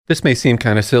This may seem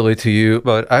kind of silly to you,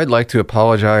 but I'd like to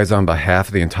apologize on behalf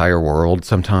of the entire world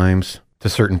sometimes to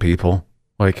certain people.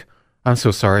 Like, I'm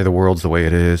so sorry the world's the way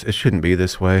it is. It shouldn't be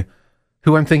this way.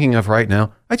 Who I'm thinking of right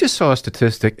now, I just saw a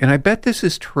statistic, and I bet this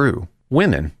is true.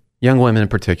 Women, young women in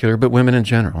particular, but women in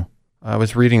general. I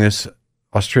was reading this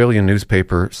Australian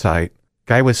newspaper site.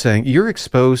 Guy was saying, you're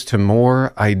exposed to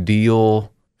more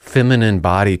ideal feminine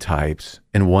body types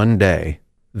in one day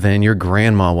than your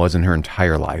grandma was in her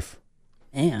entire life.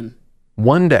 Man.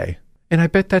 One day. And I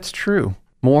bet that's true.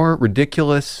 More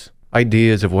ridiculous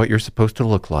ideas of what you're supposed to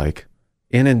look like,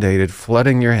 inundated,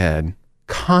 flooding your head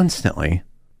constantly,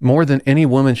 more than any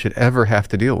woman should ever have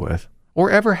to deal with, or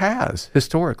ever has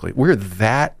historically. We're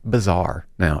that bizarre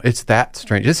now. It's that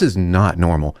strange. This is not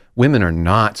normal. Women are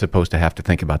not supposed to have to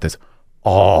think about this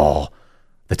all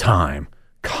the time,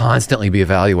 constantly be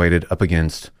evaluated up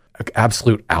against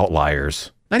absolute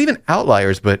outliers. Not even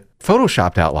outliers, but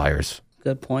photoshopped outliers.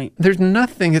 Good point. There's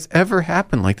nothing that's ever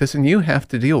happened like this, and you have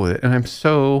to deal with it. And I'm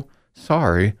so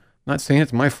sorry. I'm not saying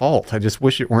it's my fault. I just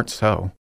wish it weren't so.